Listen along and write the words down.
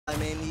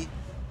mainly.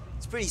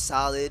 It's pretty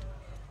solid.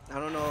 I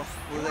don't know,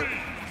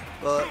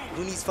 but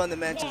who needs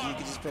fundamentals? You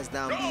can just press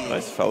down B.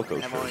 Nice Falco.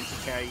 Have orange to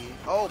carry you.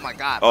 Oh my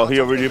God! Oh, he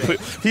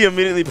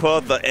immediately put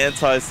out the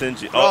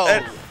anti-Sinji. Oh,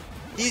 and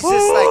he's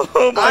just like,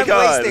 I'm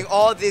God. wasting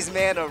all this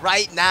mana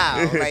right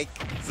now. Like,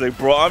 it's like,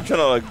 bro, I'm trying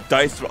to like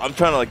dice. I'm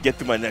trying to like get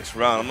through my next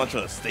round. I'm not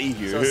trying to stay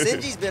here. so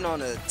Sinji's been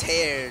on a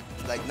tear,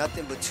 like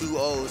nothing but 2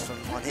 O's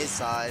from on his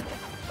side,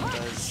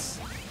 because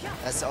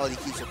that's all he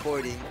keeps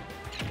reporting.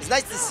 It's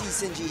nice to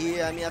see Sinji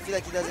here. I mean, I feel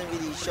like he doesn't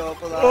really show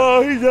up a lot.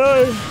 Oh, he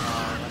died.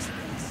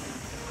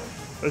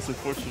 That's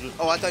unfortunate.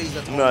 Oh, I thought he was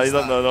going to No, he's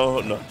not.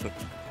 No.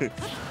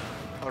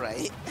 All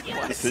right.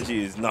 Sinji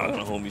is not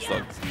gonna homie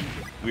stock.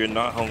 We are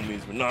not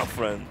homies. We're not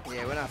friends.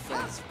 Yeah, we're not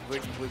friends. We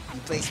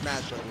play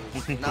Smash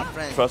Brothers. We're not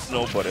friends. Trust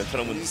nobody. I'm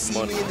trying to win you some see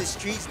money. me in the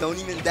streets, don't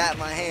even dap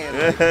my hand.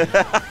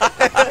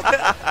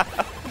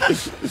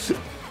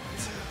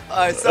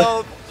 Alright,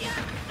 so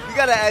we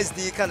got an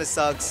SD. It kind of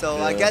sucks. So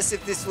I guess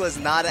if this was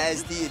not an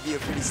SD, it'd be a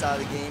pretty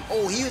solid game.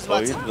 Oh, he was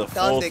about to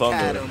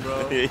Thundercat him,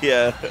 bro.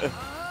 Yeah.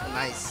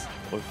 Nice.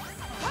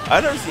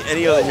 I never see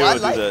any other hero do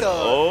that.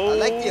 I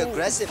like the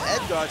aggressive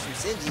edge guards from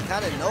Sinji. You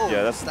kind of know.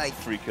 Yeah, that's like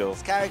free kill.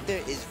 His character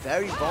is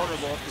very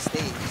vulnerable off the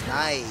stage.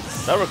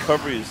 Nice. That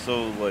recovery is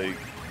so like.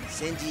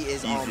 Sinji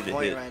is on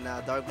point right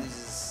now. DarkBlues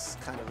is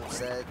kind of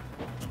upset.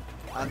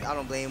 I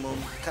don't blame him.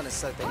 Kind of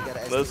sucked that he got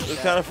an SD. It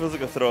kind of feels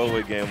like a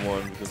throwaway game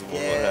one because of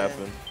what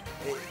happened.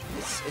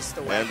 It's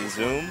the and the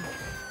zoom.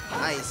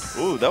 Nice.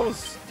 Ooh, that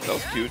was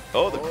cute.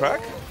 Oh, the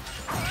crack.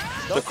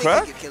 Don't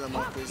think he could kill him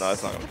up. No,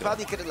 it's not gonna He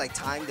probably could have like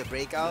timed the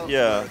breakout.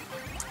 Yeah.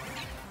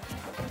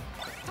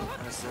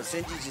 So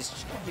Sinji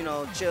just, you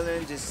know,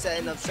 chilling, just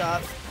setting up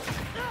shop.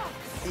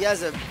 He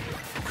has a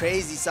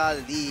crazy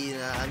solid lead.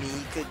 I mean,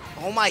 he could.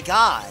 Oh my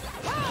God.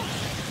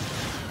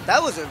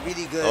 That was a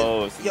really good.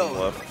 Oh, it's yo.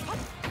 left.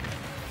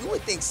 You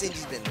would think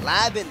Sinji's been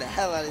labbing the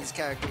hell out of this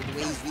character with the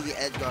way he's really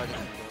edge guarding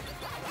him.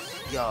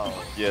 Yo.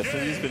 Yeah,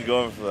 Sinji's been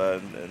going for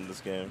that in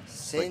this game.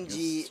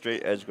 Sinji like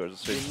straight edge guards,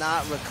 straight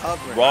not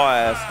recovering. Raw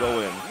ass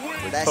going.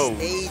 That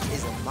stage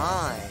is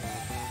mine.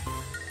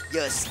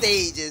 Your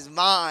stage is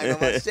mine. I'm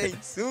gonna say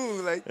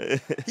soon. Like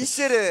he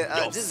should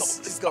have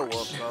just go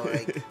Wolf, bro.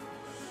 Like,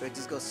 or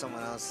just go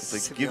someone else.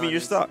 It's like, give me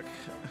your stock.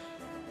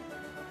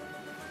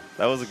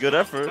 That was a good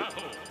effort.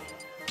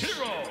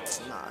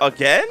 Nah,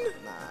 again?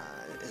 Nah,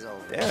 it's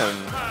over.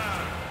 Damn.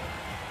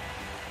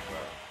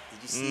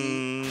 Did you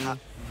see?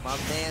 My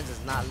man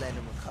does not let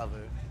him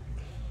recover.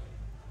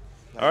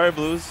 All right,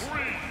 Blues.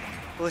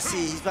 We'll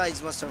see. He probably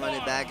just wants to run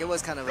it back. It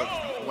was kind of a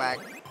whack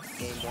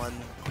game one.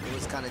 It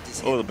was kind of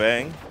just. Oh, the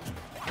bang.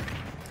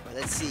 But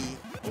let's see.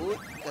 Ooh,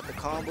 got the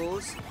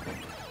combos.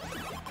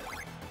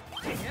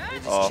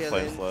 Oh,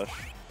 flame flash.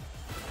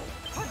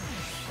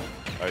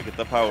 All right, get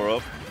the power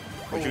up.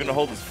 But you're gonna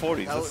hold his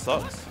 40s. That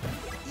sucks.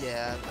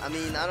 Yeah, I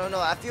mean, I don't know.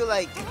 I feel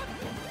like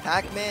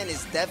PacMan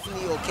is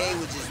definitely okay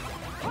with just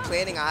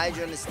planting a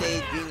Hydra on the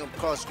stage, being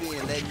across screen,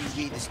 and letting you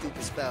read the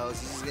stupid spells.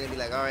 He's just gonna be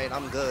like, all right,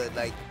 I'm good.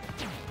 Like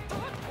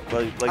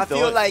I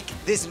feel like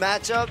this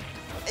matchup,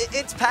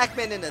 it's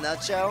PacMan in a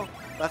nutshell.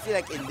 But I feel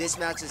like in this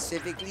match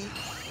specifically,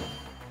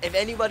 if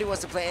anybody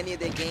wants to play any of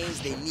their games,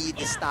 they need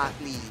the stock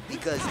lead.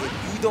 Because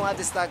if you don't have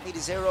the stock lead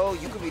as hero,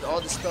 you can read all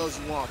the spells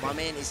you want. My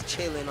man is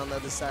chilling on the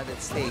other side of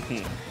the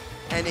stage.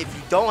 And if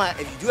you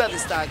do have the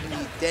stock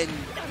lead, then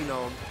you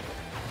know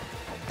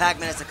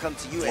PacMan has to come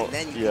to you, and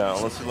then you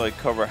unless you like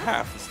cover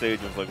half the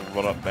stage with like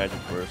run up magic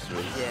burst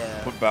or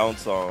put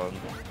bounce on.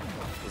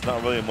 There's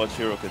not really much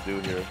hero could do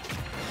here.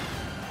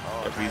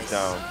 If he's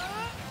down.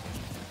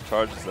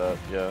 Charges that,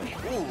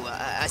 Ooh,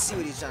 I see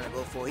what he's trying to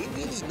go for. He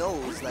really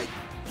knows like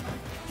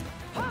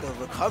the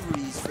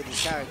recoveries for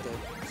this character.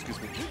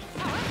 Excuse me.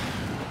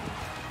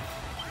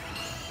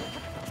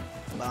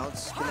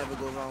 Bounce, can never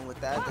go wrong with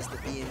that. That's the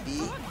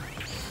B&B.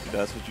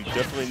 That's what you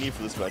definitely need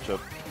for this matchup.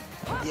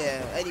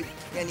 Yeah,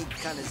 any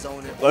kind of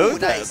zone. Ooh,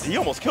 nice. He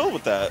almost killed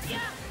with that.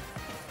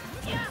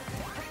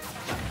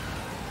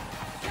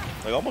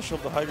 Like almost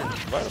shoved the Hydra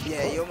right up.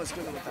 Yeah, he almost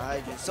killed him with the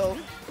Hydra. So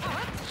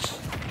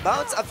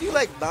bounce, I feel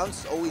like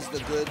bounce is always the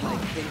good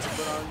thing to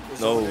put on the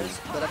zoners.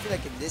 But I feel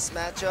like in this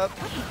matchup,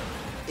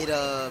 it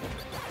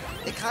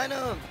kind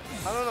of,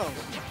 I don't know,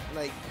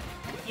 like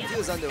it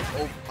feels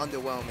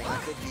underwhelming. I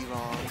could be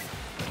wrong.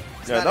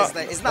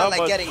 It's not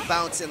like getting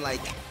bounce in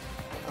like,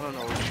 I don't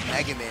know,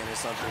 Mega Man or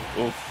something.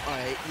 Oof. All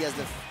right, he has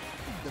the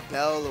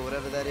bell or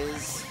whatever that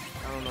is.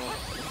 I don't know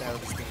what the hell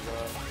these things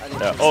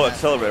are. Oh,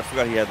 Accelerate. I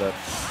forgot he had that.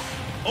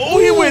 Oh,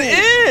 he went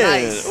in!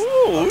 Nice.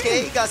 Ooh,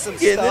 okay, he got some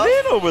getting stuff.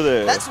 It in over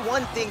there. That's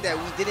one thing that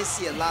we didn't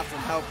see a lot from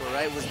Helper,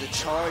 right? Was the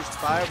charged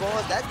fireball.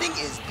 That thing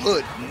is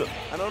good.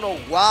 I don't know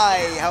why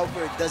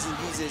Helper doesn't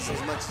use it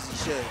as much as he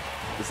should.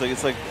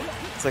 It's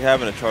like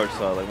having a charge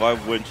style. Like, why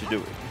wouldn't you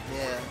do it?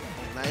 Yeah,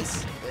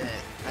 nice. Yeah.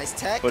 Nice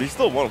tech. But he's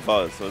still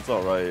 1-5, so it's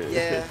all right.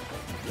 Yeah.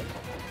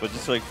 But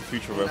just like for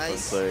future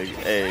reference, like,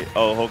 hey,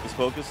 oh, Hocus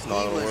Pocus,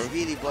 not gonna work. He was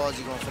really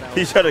ballsy going for that.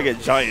 He tried to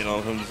get giant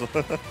on him.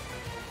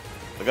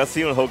 Like I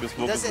see when Hocus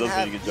Pocus does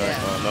when you get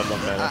giant. Not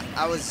mana.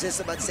 I was just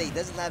about to say he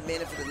doesn't have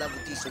mana for the level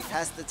 3, so he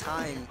has the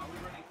time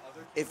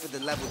it for the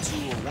level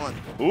 2 or 1.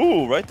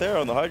 Ooh, right there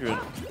on the hydrant.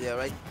 Yeah,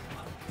 right.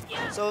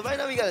 So right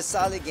now we got a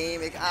solid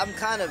game. I'm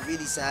kind of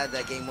really sad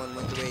that game 1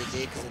 went the way it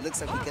did because it looks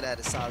like we could have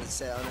had a solid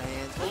set on our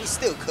hands, but we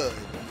still could.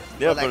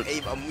 Yeah, but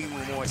like we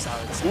were more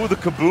solid. Ooh, the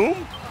kaboom!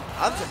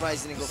 I'm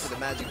surprised he didn't go for the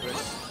magic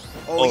brush.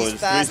 Oh, he's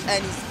fast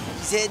and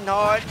he's hitting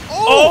hard.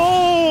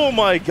 Oh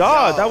my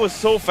God, that was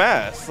so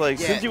fast. Like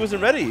Yeah. Sinji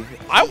wasn't ready.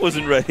 I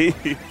wasn't ready. I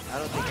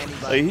don't think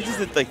anybody. Like, he just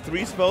did like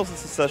 3 spells in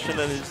succession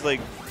and it just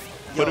like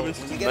put him in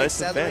such a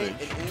nice advantage.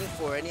 And aim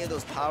for any of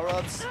those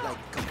power-ups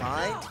like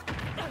combined.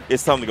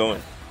 It's time to go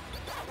in.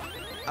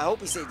 I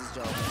hope he saved his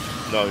job.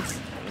 No,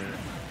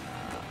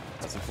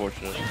 that's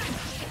unfortunate.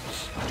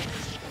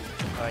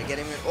 All right, get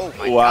him in. Oh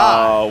my God!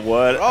 Wow,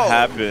 what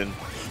happened?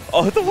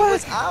 Oh, hit the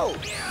was out.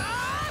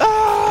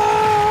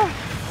 Ah!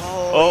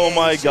 Oh yeah,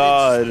 my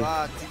God!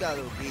 He got a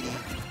little greedy.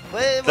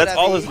 But that's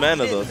all his he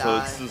mana didn't though, so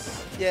die. it's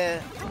just.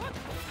 Yeah.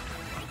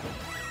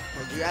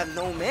 But you have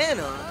no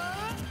mana.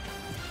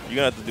 You're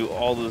gonna have to do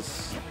all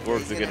this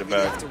work to get it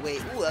back. Have to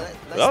wait. Ooh, that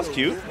was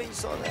cute. Movement. You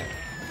saw that.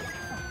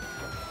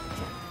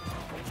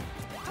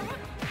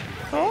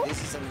 Oh.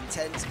 This is some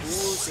intense.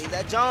 Ooh, save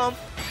that jump.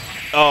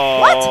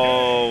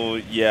 Oh,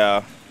 what?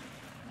 Yeah.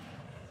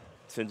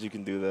 Sinji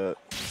can do that.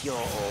 Yo,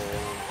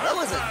 that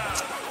wasn't.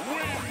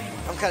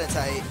 I'm kind of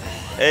tight.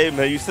 Hey,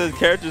 man, you said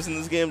characters in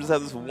this game just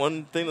have this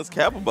one thing that's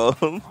cap about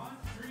them.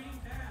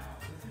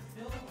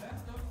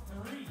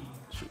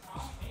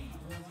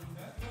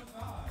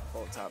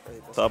 Oh, top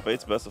 8. Top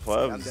 8's best of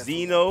 5.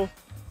 Xenosaga.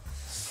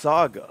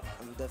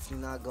 I'm definitely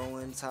not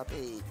going top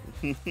 8.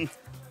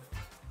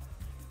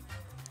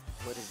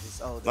 What is this?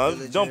 Oh, the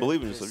No, don't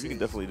believe in yourself. You can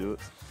definitely do it.